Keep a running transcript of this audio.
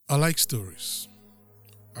I like stories.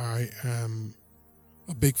 I am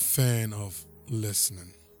a big fan of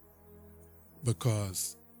listening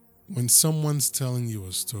because when someone's telling you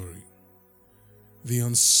a story, the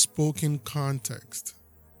unspoken context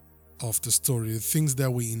of the story, the things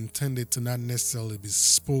that we intended to not necessarily be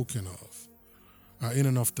spoken of, are in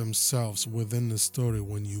and of themselves within the story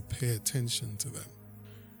when you pay attention to them.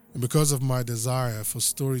 And because of my desire for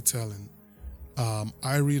storytelling,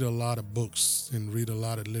 I read a lot of books and read a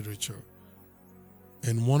lot of literature.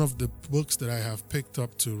 And one of the books that I have picked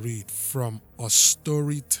up to read from a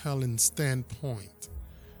storytelling standpoint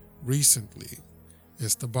recently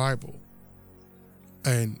is the Bible.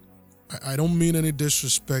 And I don't mean any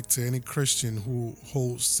disrespect to any Christian who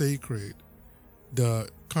holds sacred the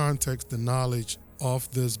context, the knowledge of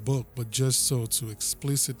this book, but just so to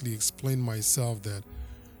explicitly explain myself that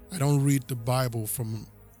I don't read the Bible from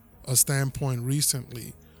a standpoint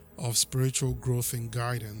recently of spiritual growth and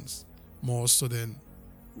guidance, more so than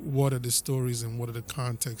what are the stories and what are the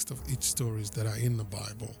context of each stories that are in the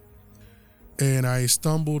Bible. And I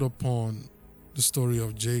stumbled upon the story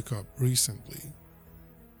of Jacob recently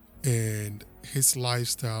and his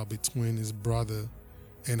lifestyle between his brother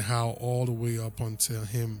and how all the way up until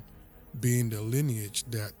him being the lineage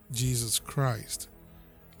that Jesus Christ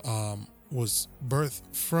was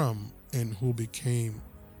birthed from and who became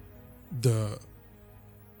the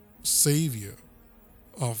savior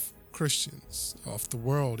of Christians, of the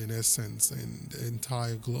world in essence, and the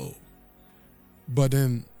entire globe. But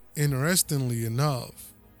then, interestingly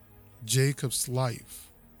enough, Jacob's life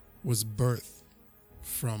was birthed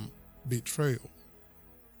from betrayal,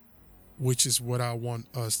 which is what I want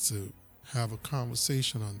us to have a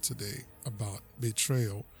conversation on today about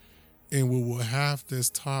betrayal. And we will have this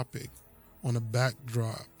topic on a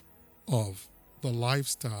backdrop of the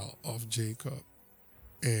lifestyle of Jacob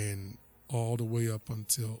and all the way up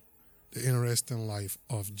until the interesting life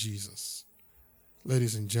of Jesus.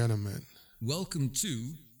 Ladies and gentlemen, welcome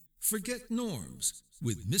to Forget Norms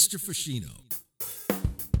with Mr. Fascino.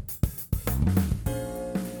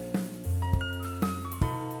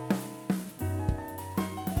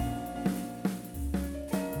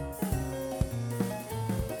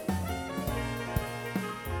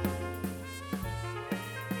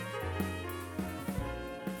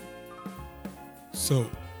 So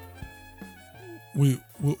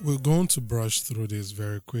we're going to brush through this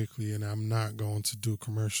very quickly, and I'm not going to do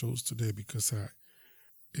commercials today because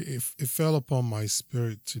it fell upon my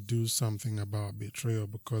spirit to do something about betrayal,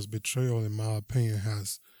 because betrayal, in my opinion,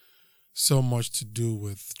 has so much to do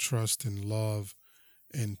with trust and love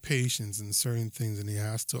and patience and certain things, and it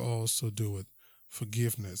has to also do with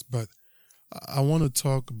forgiveness. But I want to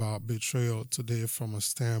talk about betrayal today from a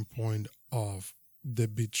standpoint of the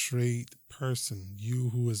betrayed person,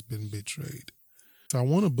 you who has been betrayed. So I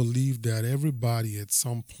want to believe that everybody at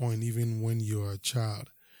some point, even when you're a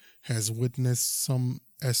child, has witnessed some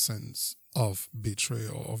essence of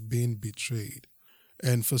betrayal, of being betrayed.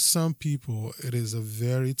 And for some people, it is a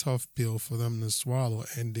very tough pill for them to swallow,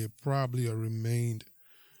 and they probably have remained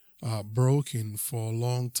broken for a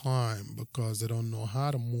long time because they don't know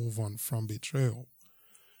how to move on from betrayal.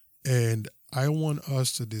 And I want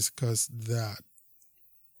us to discuss that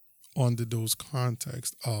under those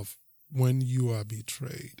contexts of when you are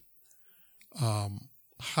betrayed,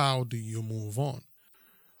 how do you move on?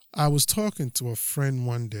 I was talking to a friend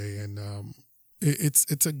one day, and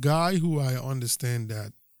it's a guy who I understand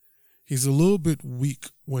that he's a little bit weak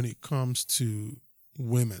when it comes to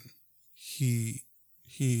women. He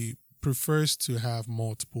prefers to have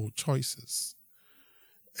multiple choices,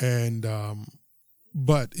 and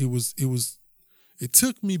but it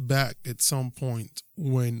took me back at some point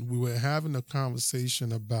when we were having a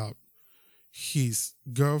conversation about his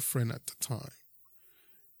girlfriend at the time.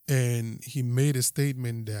 And he made a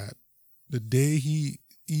statement that the day he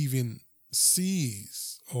even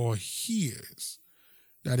sees or hears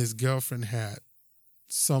that his girlfriend had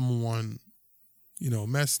someone,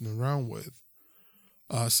 messing around with,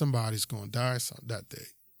 somebody's going to die that day.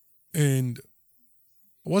 And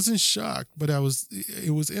I wasn't shocked, but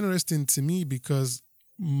it was interesting to me because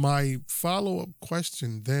my follow-up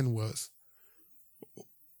question then was,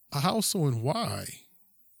 how so and why?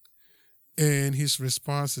 And his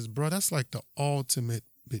response is, bro, that's like the ultimate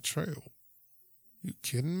betrayal. You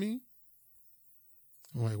kidding me?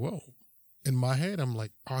 I'm like, whoa. In my head, I'm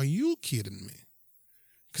like, are you kidding me?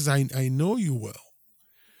 Because I know you well.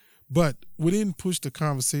 But we didn't push the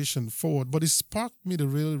conversation forward, but it sparked me to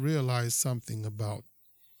really realize something about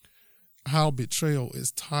how betrayal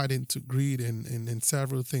is tied into greed and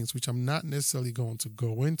several things, which I'm not necessarily going to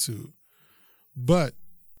go into. But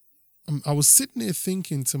I was sitting there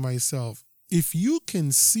thinking to myself, if you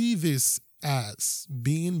can see this as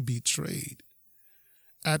being betrayed,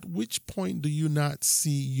 at which point do you not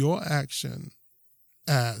see your action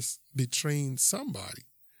as betraying somebody?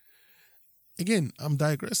 Again, I'm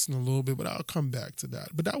digressing a little bit, but I'll come back to that.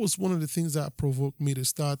 But that was one of the things that provoked me to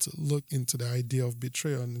start to look into the idea of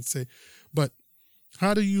betrayal and say, but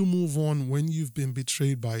how do you move on when you've been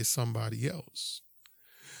betrayed by somebody else?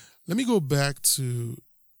 Let me go back to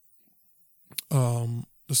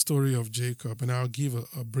the story of Jacob, and I'll give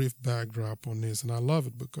a brief backdrop on this. And I love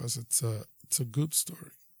it because it's a good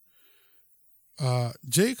story.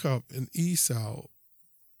 Jacob and Esau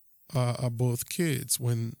are both kids.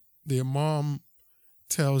 When their mom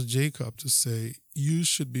tells Jacob to say, you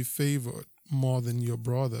should be favored more than your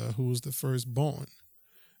brother, who was the firstborn.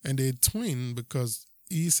 And they twin because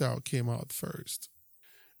Esau came out first.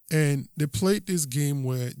 And they played this game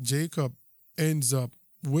where Jacob ends up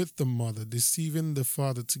with the mother, deceiving the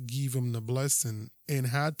father to give him the blessing, and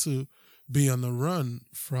had to be on the run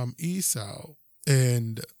from Esau,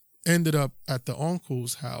 and ended up at the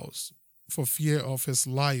uncle's house for fear of his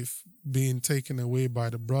life being taken away by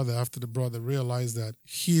the brother after the brother realized that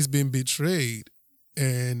he's been betrayed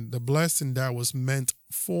and the blessing that was meant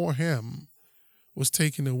for him was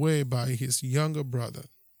taken away by his younger brother.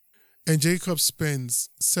 And Jacob spends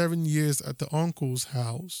 7 years at the uncle's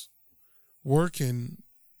house working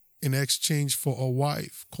in exchange for a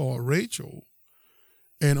wife called Rachel,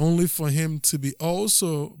 and only for him to be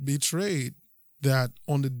also betrayed, that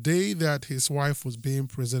on the day that his wife was being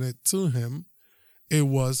presented to him, it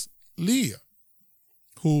was Leah,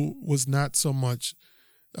 who was not so much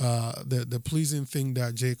the pleasing thing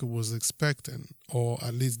that Jacob was expecting, or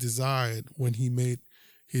at least desired when he made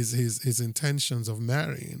his intentions of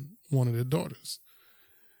marrying one of the daughters.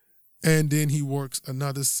 And then he works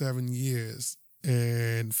another 7 years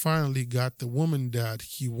and finally got the woman that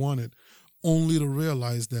he wanted, only to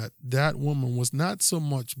realize that that woman was not so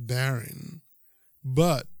much barren,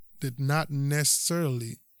 but did not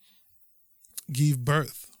necessarily give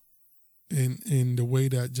birth in the way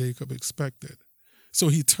that Jacob expected. So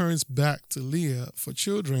he turns back to Leah for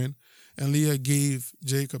children, and Leah gave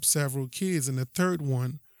Jacob several kids, and the third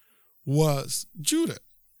one was Judah,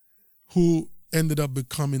 who ended up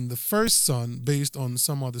becoming the first son based on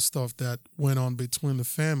some other stuff that went on between the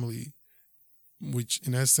family, which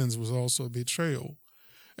in essence was also a betrayal.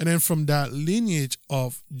 And then from that lineage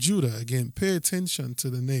of Judah, again, pay attention to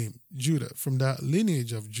the name Judah, from that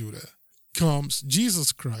lineage of Judah comes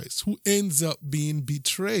Jesus Christ, who ends up being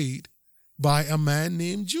betrayed by a man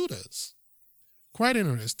named Judas. Quite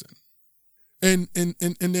interesting. And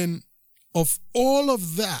then of all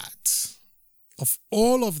of that,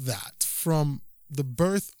 from the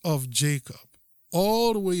birth of Jacob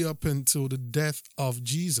all the way up until the death of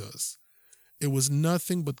Jesus, it was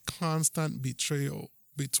nothing but constant betrayal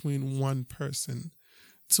between one person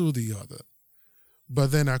to the other.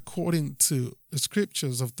 But then according to the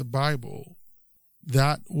scriptures of the Bible,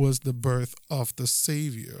 that was the birth of the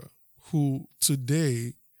Savior, who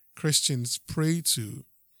today Christians pray to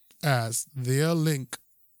as their link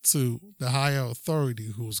to the higher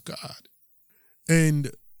authority, who's God.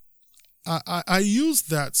 And I use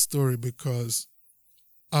that story because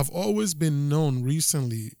I've always been known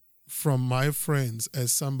recently from my friends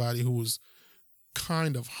as somebody who's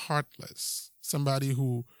kind of heartless, somebody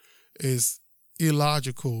who is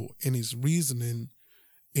illogical in his reasoning,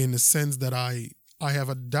 in the sense that I have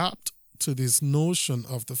adopted to this notion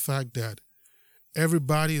of the fact that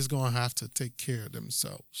everybody is going to have to take care of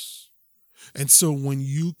themselves. And so when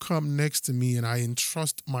you come next to me and I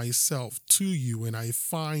entrust myself to you and I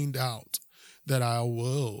find out that I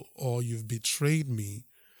will, or you've betrayed me,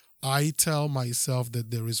 I tell myself that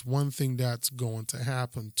there is one thing that's going to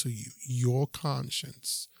happen to you, your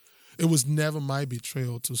conscience. It was never my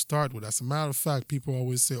betrayal to start with. As a matter of fact, people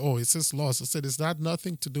always say, oh, it's just loss. I said, it's not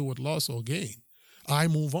nothing to do with loss or gain. I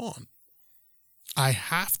move on. I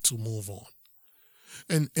have to move on.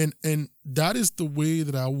 And that is the way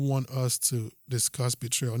that I want us to discuss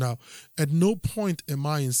betrayal. Now, at no point am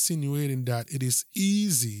I insinuating that it is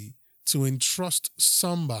easy to entrust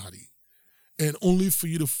somebody and only for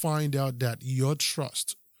you to find out that your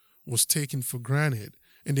trust was taken for granted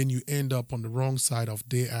and then you end up on the wrong side of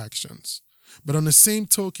their actions. But on the same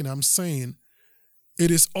token, I'm saying it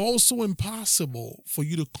is also impossible for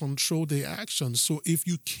you to control their actions. So if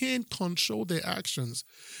you can't control their actions,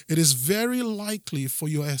 it is very likely for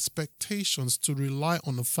your expectations to rely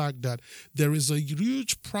on the fact that there is a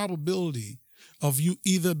huge probability of you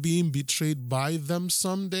either being betrayed by them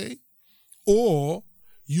someday or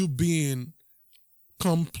you being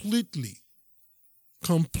completely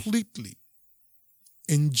completely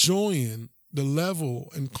enjoying the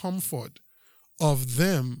level and comfort of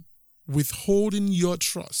them withholding your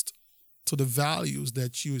trust to the values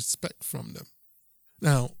that you expect from them.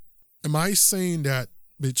 Now, am I saying that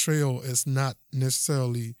betrayal is not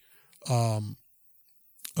necessarily a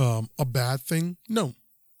bad thing? No.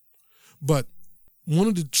 But one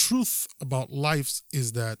of the truths about life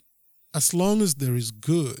is that as long as there is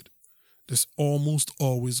good, there's almost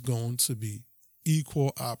always going to be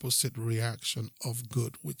equal opposite reaction of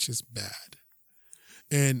good, which is bad.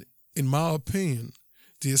 And in my opinion,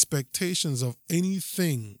 the expectations of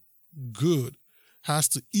anything good has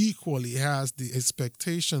to equally has the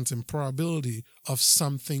expectations and probability of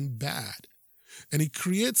something bad. And it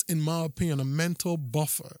creates, in my opinion, a mental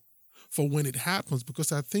buffer for when it happens,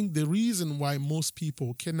 because I think the reason why most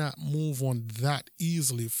people cannot move on that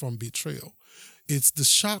easily from betrayal, it's the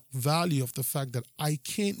shock value of the fact that I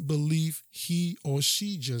can't believe he or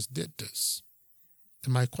she just did this.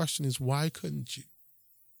 And my question is, why couldn't you?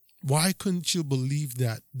 Why couldn't you believe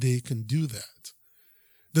that they can do that?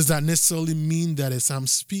 Does that necessarily mean that as I'm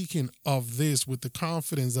speaking of this with the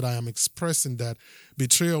confidence that I am expressing that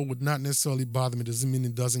betrayal would not necessarily bother me, doesn't mean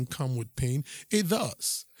it doesn't come with pain? It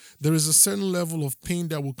does. There is a certain level of pain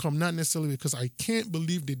that will come, not necessarily because I can't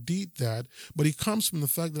believe they did that, but it comes from the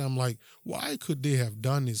fact that I'm like, why could they have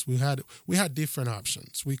done this? We had different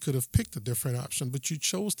options. We could have picked a different option, but you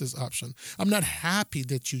chose this option. I'm not happy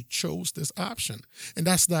that you chose this option. And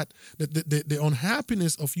that's that the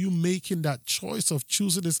unhappiness of you making that choice of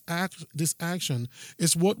choosing this action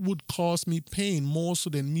is what would cause me pain more so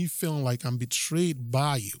than me feeling like I'm betrayed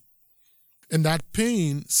by you. And that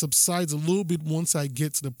pain subsides a little bit once I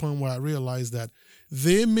get to the point where I realize that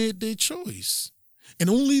they made their choice. And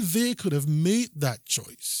only they could have made that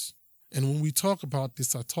choice. And when we talk about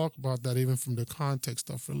this, I talk about that even from the context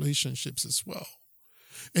of relationships as well.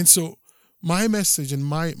 And so my message and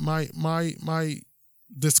my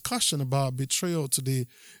discussion about betrayal today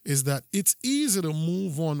is that it's easy to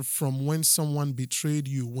move on from when someone betrayed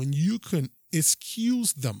you, when you can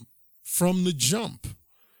excuse them from the jump.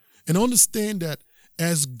 And understand that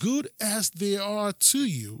as good as they are to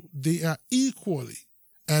you, they are equally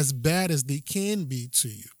as bad as they can be to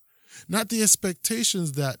you. Not the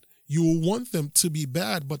expectations that you will want them to be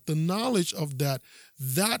bad, but the knowledge of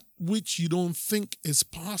that which you don't think is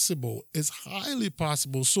possible is highly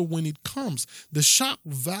possible. So when it comes, the shock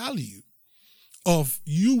value of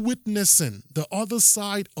you witnessing the other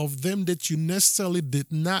side of them that you necessarily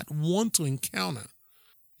did not want to encounter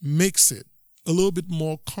makes it a little bit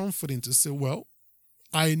more comforting to say, well,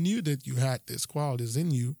 I knew that you had these qualities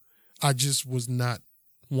in you. I just was not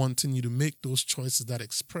wanting you to make those choices that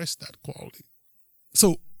express that quality.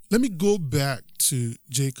 So let me go back to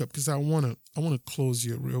Jacob, because I want to close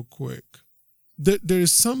here real quick. There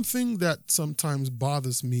is something that sometimes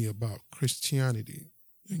bothers me about Christianity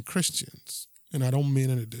and Christians, and I don't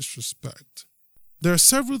mean any disrespect. There are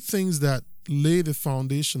several things that lay the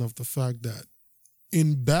foundation of the fact that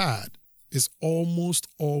in bad is almost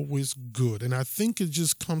always good. And I think it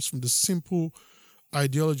just comes from the simple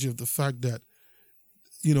ideology of the fact that,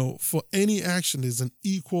 for any action, there's an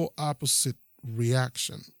equal opposite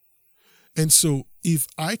reaction. And so if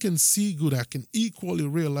I can see good, I can equally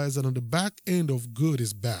realize that on the back end of good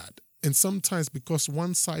is bad. And sometimes because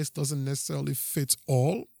one size doesn't necessarily fit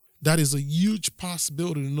all, that is a huge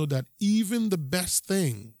possibility to know that even the best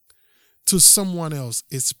thing to someone else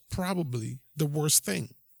is probably the worst thing.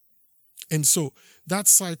 And so that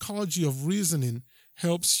psychology of reasoning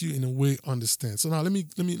helps you in a way understand. So now let me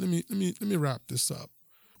wrap this up.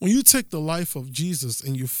 When you take the life of Jesus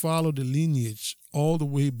and you follow the lineage all the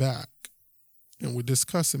way back, and we're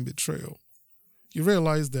discussing betrayal, you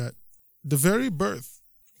realize that the very birth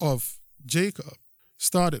of Jacob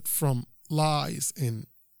started from lies and,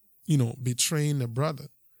 betraying a brother.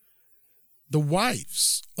 The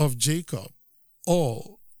wives of Jacob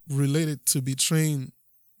all related to betraying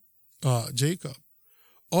Jacob,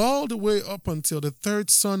 all the way up until the third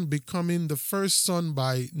son becoming the first son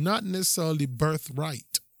by not necessarily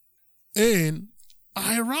birthright. And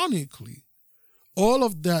ironically, all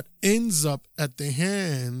of that ends up at the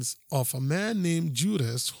hands of a man named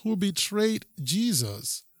Judas who betrayed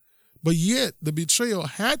Jesus. But yet the betrayal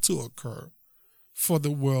had to occur for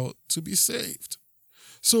the world to be saved.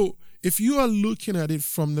 So if you are looking at it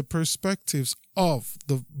from the perspectives of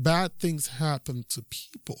the bad things happen to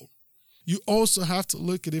people, you also have to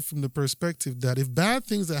look at it from the perspective that if bad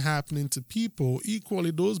things are happening to people,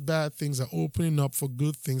 equally those bad things are opening up for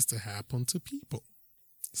good things to happen to people.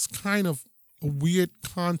 It's kind of a weird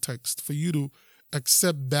context for you to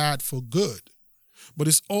accept bad for good, but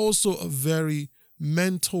it's also a very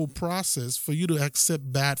mental process for you to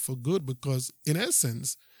accept bad for good, because in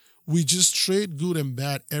essence, we just trade good and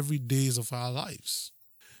bad every days of our lives.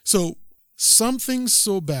 So something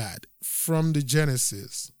so bad from the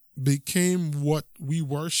Genesis became what we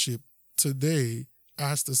worship today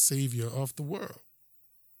as the Savior of the world.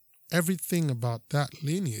 Everything about that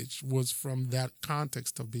lineage was from that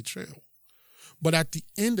context of betrayal. But at the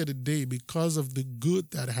end of the day, because of the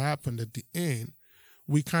good that happened at the end,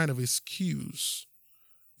 we kind of excuse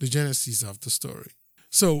the genesis of the story.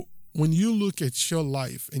 So when you look at your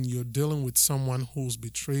life and you're dealing with someone who's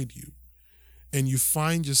betrayed you, and you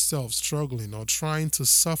find yourself struggling or trying to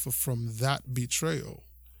suffer from that betrayal,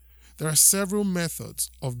 there are several methods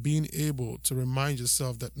of being able to remind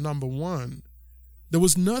yourself that, number one, there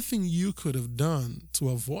was nothing you could have done to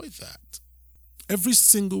avoid that. Every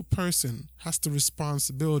single person has the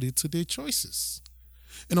responsibility to their choices.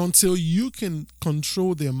 And until you can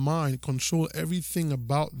control their mind, control everything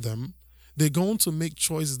about them, they're going to make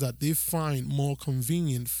choices that they find more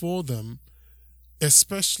convenient for them,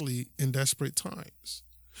 especially in desperate times.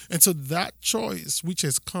 And so that choice, which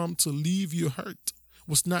has come to leave you hurt,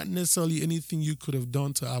 was not necessarily anything you could have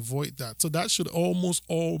done to avoid that. So that should almost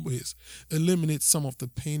always eliminate some of the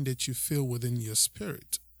pain that you feel within your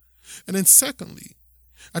spirit. And then secondly,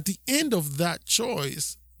 at the end of that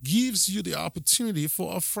choice gives you the opportunity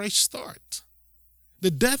for a fresh start.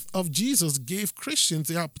 The death of Jesus gave Christians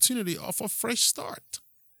the opportunity of a fresh start.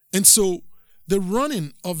 And so the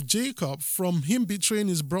running of Jacob from him betraying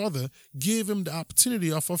his brother gave him the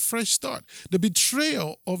opportunity of a fresh start. The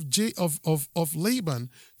betrayal of Laban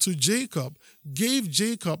to Jacob gave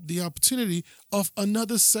Jacob the opportunity of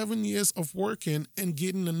another 7 years of working and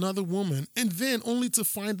getting another woman, and then only to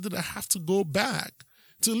find that I have to go back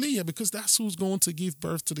to Leah because that's who's going to give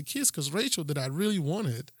birth to the kids, because Rachel that I really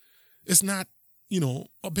wanted is not,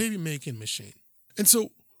 a baby making machine. And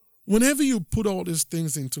so whenever you put all these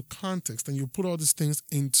things into context and you put all these things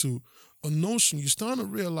into a notion, you start to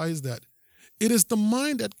realize that it is the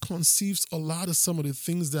mind that conceives a lot of some of the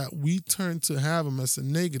things that we turn to have them as a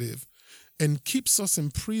negative and keeps us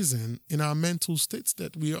in prison in our mental states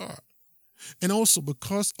that we are. And also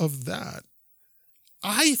because of that,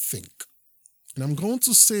 I think, and I'm going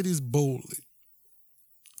to say this boldly,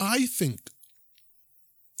 I think,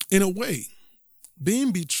 in a way,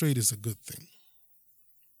 being betrayed is a good thing.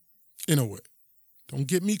 In a way. Don't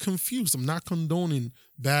get me confused. I'm not condoning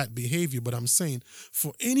bad behavior, but I'm saying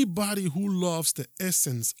for anybody who loves the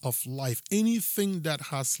essence of life, anything that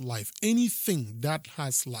has life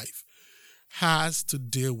has to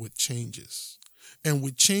deal with changes. And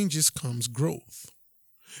with changes comes growth.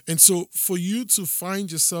 And so for you to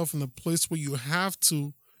find yourself in a place where you have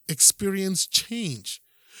to experience change,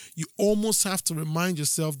 you almost have to remind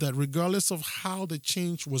yourself that regardless of how the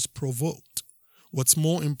change was provoked, what's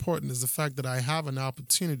more important is the fact that I have an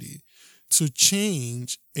opportunity to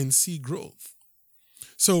change and see growth.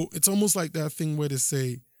 So it's almost like that thing where they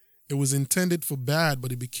say, it was intended for bad,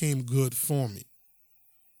 but it became good for me.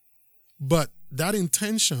 But that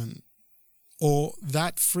intention or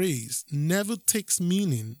that phrase never takes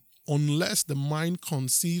meaning unless the mind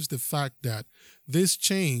conceives the fact that this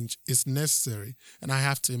change is necessary and I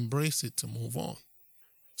have to embrace it to move on.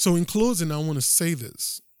 So in closing, I want to say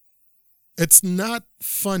this. It's not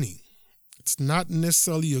funny. It's not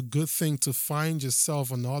necessarily a good thing to find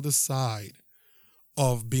yourself on the other side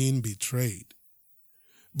of being betrayed.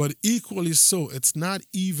 But equally so, it's not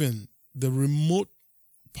even the remote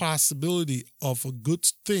possibility of a good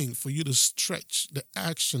thing for you to stretch the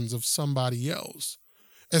actions of somebody else,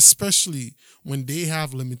 especially when they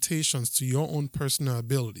have limitations to your own personal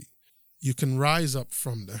ability. You can rise up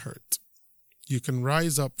from the hurt. You can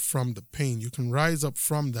rise up from the pain. You can rise up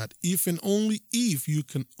from that if and only if you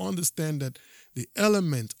can understand that the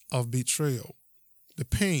element of betrayal, the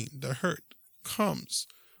pain, the hurt, comes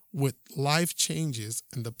with life changes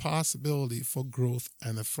and the possibility for growth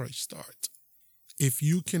and a fresh start. If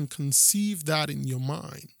you can conceive that in your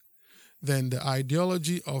mind, then the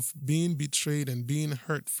ideology of being betrayed and being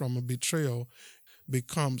hurt from a betrayal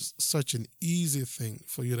becomes such an easy thing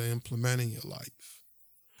for you to implement in your life.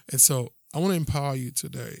 And so I want to empower you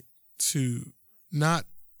today to not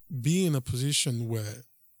be in a position where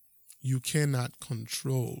you cannot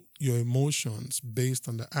control your emotions based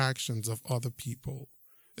on the actions of other people,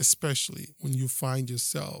 especially when you find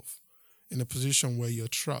yourself in a position where your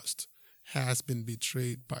trust has been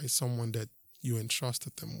betrayed by someone that you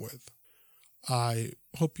entrusted them with. I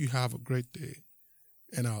hope you have a great day,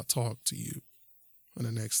 and I'll talk to you on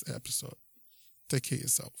the next episode. Take care of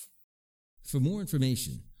yourself. For more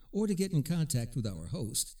information or to get in contact with our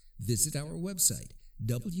host, visit our website,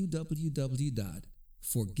 www.betrayal.com.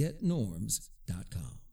 forgetnorms.com.